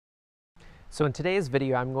So in today's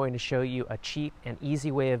video, I'm going to show you a cheap and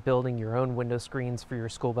easy way of building your own window screens for your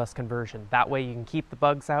school bus conversion. That way you can keep the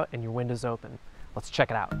bugs out and your windows open. Let's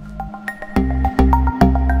check it out.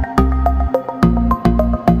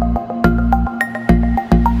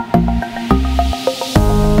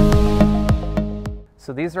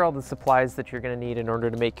 So these are all the supplies that you're going to need in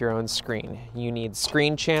order to make your own screen. You need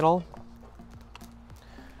screen channel,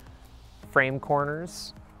 frame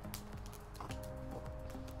corners,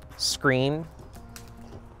 screen,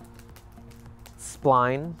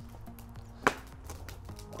 spline,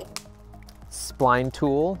 spline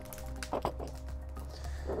tool.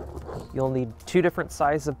 You'll need two different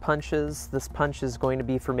sizes of punches. This punch is going to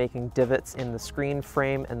be for making divots in the screen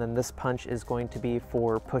frame, and then this punch is going to be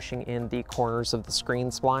for pushing in the corners of the screen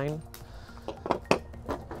spline.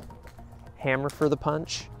 Hammer for the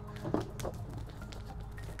punch,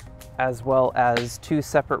 as well as two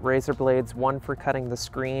separate razor blades, one for cutting the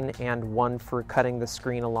screen and one for cutting the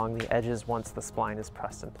screen along the edges once the spline is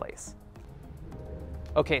pressed in place.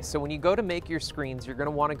 Okay, so when you go to make your screens, you're going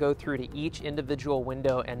to want to go through to each individual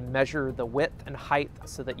window and measure the width and height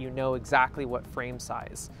so that you know exactly what frame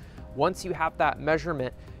size. Once you have that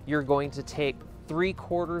measurement, you're going to take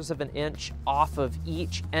 3/4 of an inch off of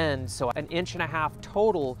each end, so 1.5 inches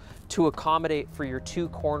total to accommodate for your two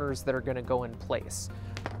corners that are going to go in place.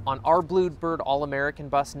 On our Bluebird All-American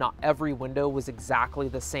bus, not every window was exactly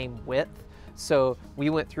the same width, so we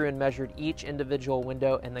went through and measured each individual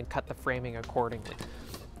window and then cut the framing accordingly.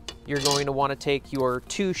 You're going to want to take your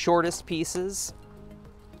two shortest pieces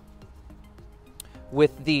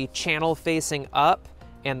with the channel facing up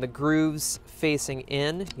and the grooves facing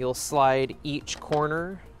in. You'll slide each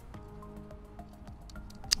corner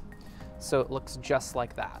so it looks just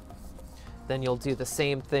like that. Then you'll do the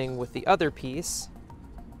same thing with the other piece.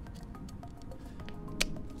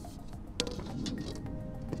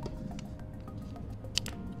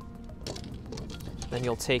 Then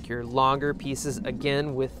you'll take your longer pieces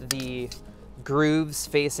again with the grooves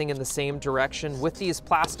facing in the same direction. With these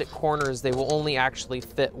plastic corners, they will only actually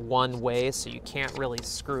fit one way, so you can't really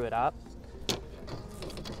screw it up.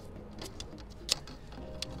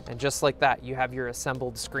 And just like that, you have your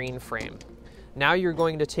assembled screen frame. Now you're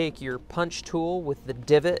going to take your punch tool with the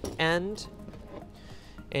divot end,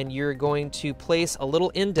 and you're going to place a little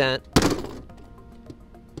indent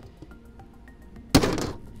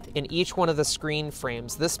in each one of the screen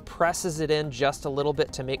frames. This presses it in just a little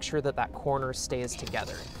bit to make sure that that corner stays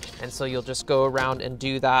together. And so you'll just go around and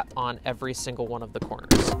do that on every single one of the corners.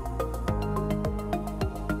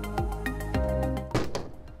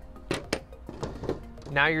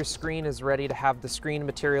 Now your screen is ready to have the screen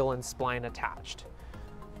material and spline attached.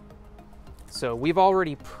 So we've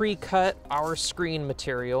already pre-cut our screen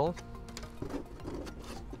material,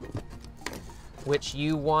 which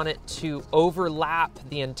you want it to overlap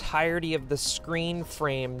the entirety of the screen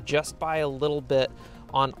frame just by a little bit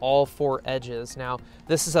on all four edges. Now,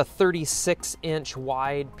 this is a 36-inch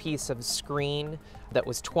wide piece of screen that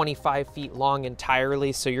was 25 feet long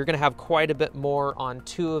entirely, so you're gonna have quite a bit more on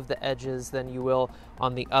two of the edges than you will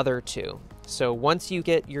on the other two. So once you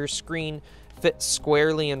get your screen fit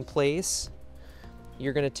squarely in place,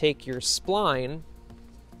 you're gonna take your spline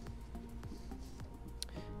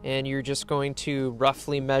and you're just going to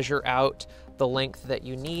roughly measure out the length that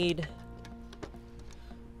you need.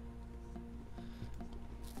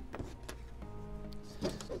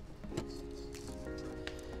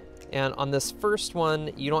 And on this first one,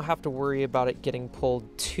 you don't have to worry about it getting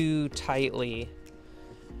pulled too tightly,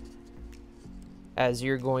 as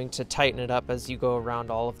you're going to tighten it up as you go around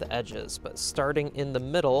all of the edges. But starting in the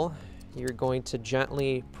middle, you're going to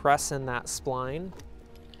gently press in that spline,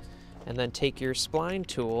 and then take your spline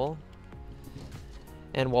tool,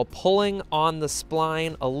 and while pulling on the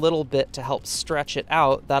spline a little bit to help stretch it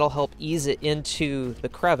out, that'll help ease it into the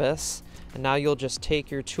crevice. And now you'll just take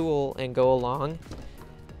your tool and go along,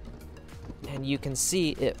 and you can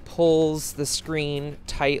see it pulls the screen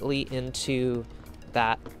tightly into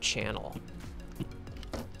that channel.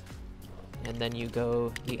 And then you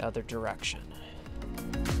go the other direction.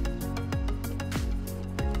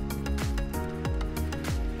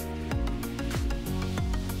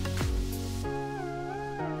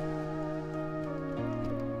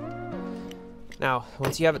 Now,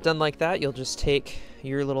 once you have it done like that, you'll just take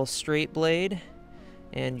your little straight blade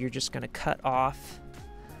and you're just going to cut off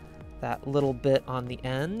that little bit on the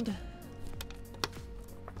end,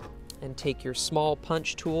 and take your small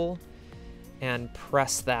punch tool and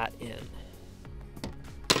press that in.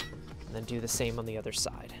 And then do the same on the other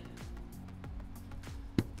side.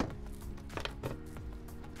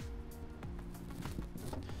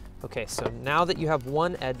 Okay, so now that you have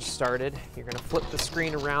one edge started, you're going to flip the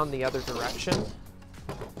screen around the other direction.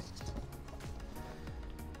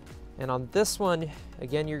 And on this one,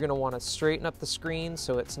 again, you're going to want to straighten up the screen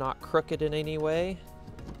so it's not crooked in any way.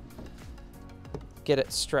 Get it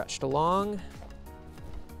stretched along.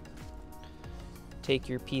 Take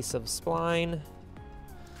your piece of spline.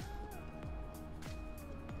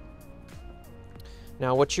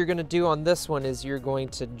 Now what you're going to do on this one is you're going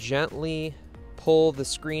to gently pull the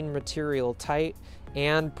screen material tight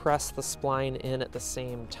and press the spline in at the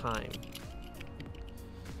same time.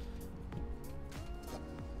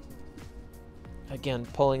 Again,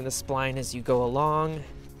 pulling the spline as you go along.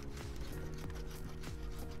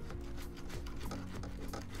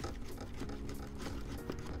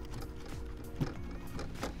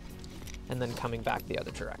 And then coming back the other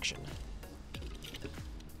direction.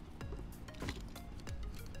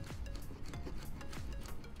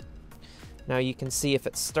 Now you can see if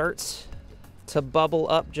it starts to bubble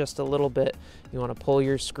up just a little bit, you want to pull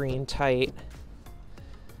your screen tight.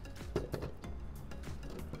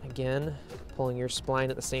 Again, pulling your spline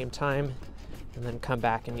at the same time, and then come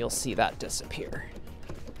back and you'll see that disappear.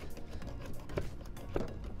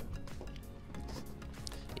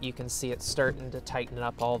 You can see it starting to tighten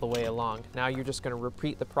up all the way along. Now you're just going to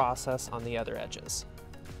repeat the process on the other edges.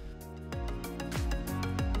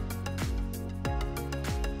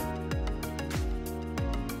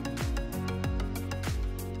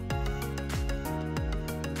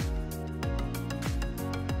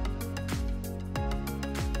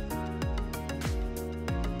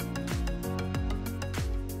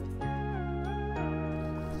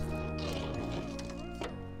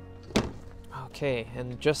 Okay,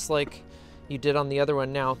 and just like you did on the other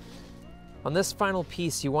one, now on this final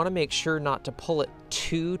piece you want to make sure not to pull it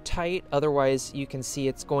too tight, otherwise you can see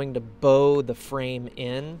it's going to bow the frame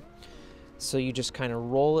in. So you just kind of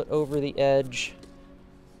roll it over the edge.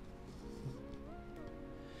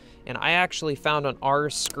 And I actually found on our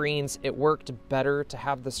screens it worked better to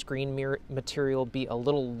have the screen material be a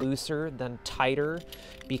little looser than tighter,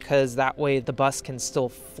 because that way the bus can still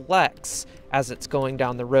flex as it's going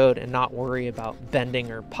down the road and not worry about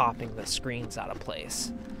bending or popping the screens out of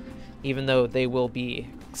place, even though they will be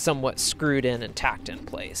somewhat screwed in and tacked in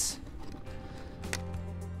place.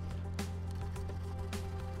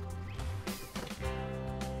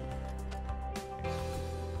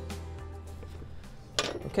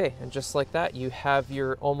 Okay, and just like that, you have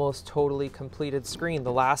your almost totally completed screen.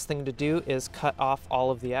 The last thing to do is cut off all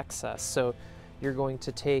of the excess. So you're going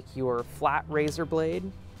to take your flat razor blade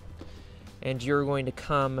and you're going to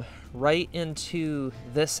come right into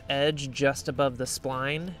this edge just above the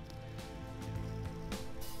spline.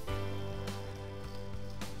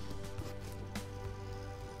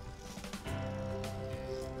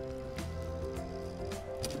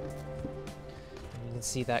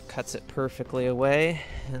 See, that cuts it perfectly away,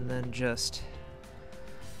 and then just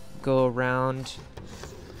go around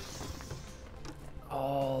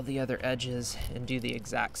all the other edges and do the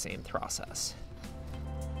exact same process.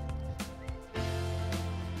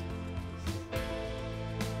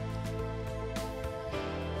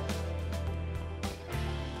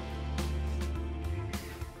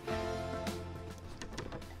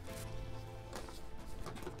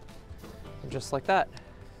 And just like that,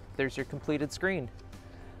 there's your completed screen.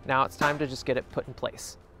 Now it's time to just get it put in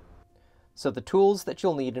place. So the tools that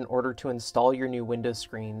you'll need in order to install your new window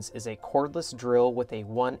screens is a cordless drill with a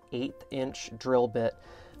 1/8 inch drill bit.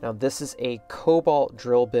 Now this is a cobalt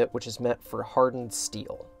drill bit, which is meant for hardened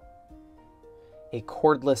steel. A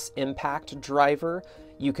cordless impact driver.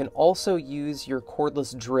 You can also use your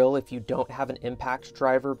cordless drill if you don't have an impact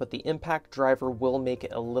driver, but the impact driver will make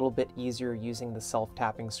it a little bit easier using the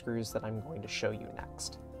self-tapping screws that I'm going to show you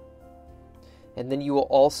next. And then you will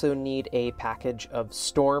also need a package of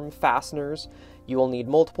storm fasteners. You will need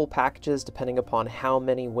multiple packages depending upon how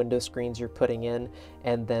many window screens you're putting in,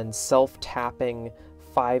 and then self-tapping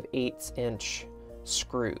 5/8 inch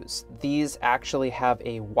screws. These actually have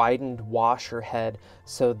a widened washer head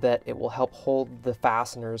so that it will help hold the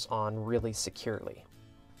fasteners on really securely.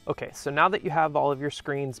 Okay, so now that you have all of your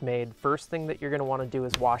screens made, first thing that you're going to want to do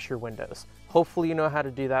is wash your windows. Hopefully you know how to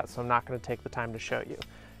do that, so I'm not going to take the time to show you.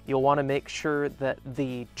 You'll want to make sure that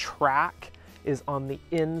the track is on the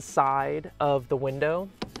inside of the window.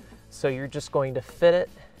 So you're just going to fit it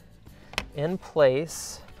in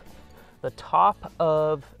place. The top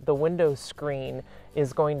of the window screen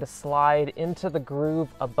is going to slide into the groove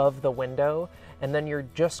above the window, and then you're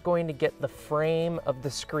just going to get the frame of the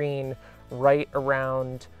screen right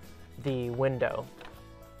around the window.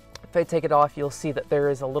 If I take it off, you'll see that there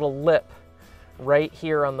is a little lip right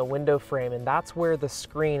here on the window frame, and that's where the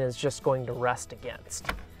screen is just going to rest against.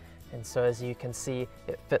 And so as you can see,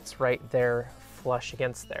 it fits right there, flush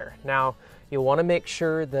against there. Now, you'll want to make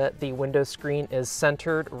sure that the window screen is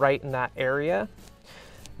centered right in that area.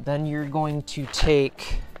 Then you're going to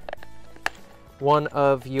take one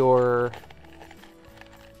of your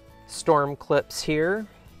storm clips here,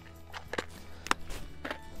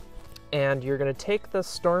 and you're going to take the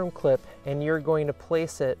storm clip and you're going to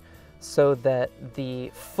place it so that the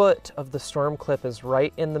foot of the storm clip is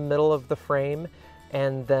right in the middle of the frame,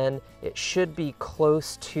 and then it should be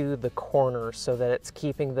close to the corner so that it's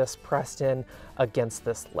keeping this pressed in against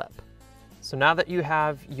this lip. So now that you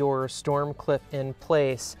have your storm clip in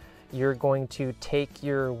place, you're going to take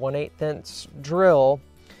your 1/8 inch drill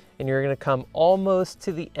and you're going to come almost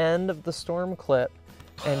to the end of the storm clip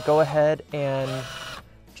and go ahead and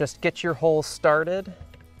just get your hole started.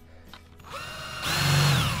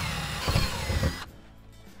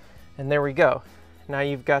 And there we go. Now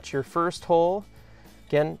you've got your first hole.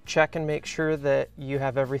 Again, check and make sure that you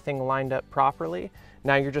have everything lined up properly.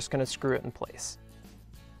 Now you're just going to screw it in place.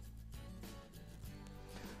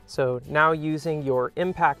 So now, using your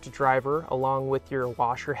impact driver along with your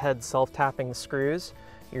washer head self-tapping screws,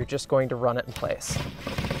 you're just going to run it in place.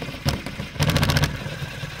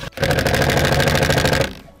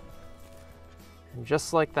 And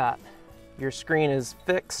just like that, your screen is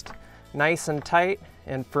fixed, nice and tight,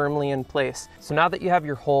 and firmly in place. So now that you have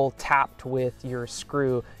your hole tapped with your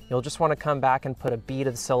screw, you'll just want to come back and put a bead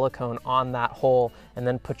of silicone on that hole and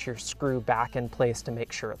then put your screw back in place to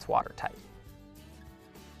make sure it's watertight.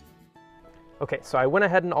 Okay, so I went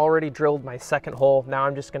ahead and already drilled my second hole. Now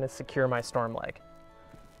I'm just going to secure my storm leg.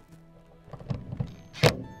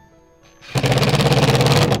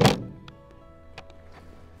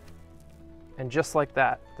 And just like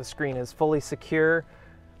that, the screen is fully secure,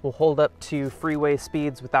 will hold up to freeway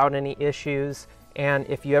speeds without any issues. And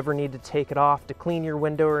if you ever need to take it off to clean your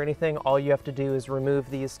window or anything, all you have to do is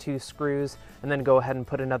remove these 2 screws and then go ahead and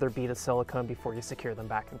put another bead of silicone before you secure them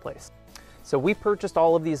back in place. So we purchased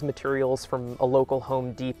all of these materials from a local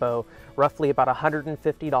Home Depot, roughly about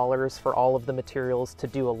 $150 for all of the materials to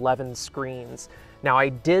do 11 screens. Now, I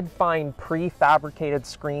did find prefabricated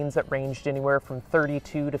screens that ranged anywhere from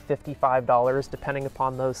 $32 to $55 depending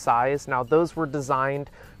upon those size. Now, those were designed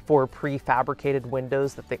for prefabricated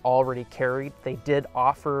windows that they already carried. They did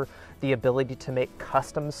offer the ability to make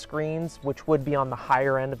custom screens, which would be on the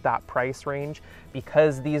higher end of that price range.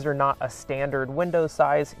 Because these are not a standard window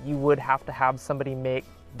size, you would have to have somebody make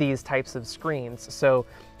these types of screens. So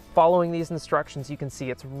following these instructions, you can see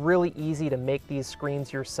it's really easy to make these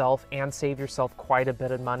screens yourself and save yourself quite a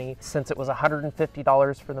bit of money. Since it was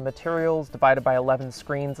 $150 for the materials divided by 11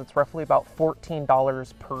 screens, it's roughly about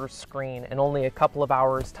 $14 per screen and only a couple of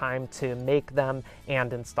hours time to make them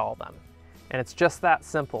and install them. And it's just that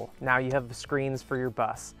simple. Now you have the screens for your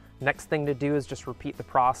bus. Next thing to do is just repeat the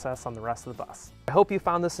process on the rest of the bus. I hope you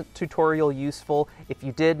found this tutorial useful. If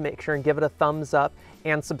you did, make sure and give it a thumbs up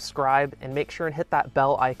and subscribe, and make sure and hit that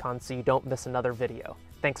bell icon so you don't miss another video.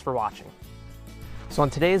 Thanks for watching. So on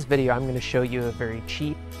today's video, I'm going to show you a very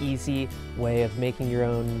cheap, easy way of making your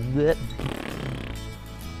own... I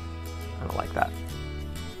don't like that.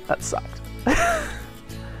 That sucked.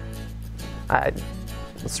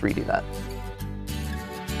 Let's redo that.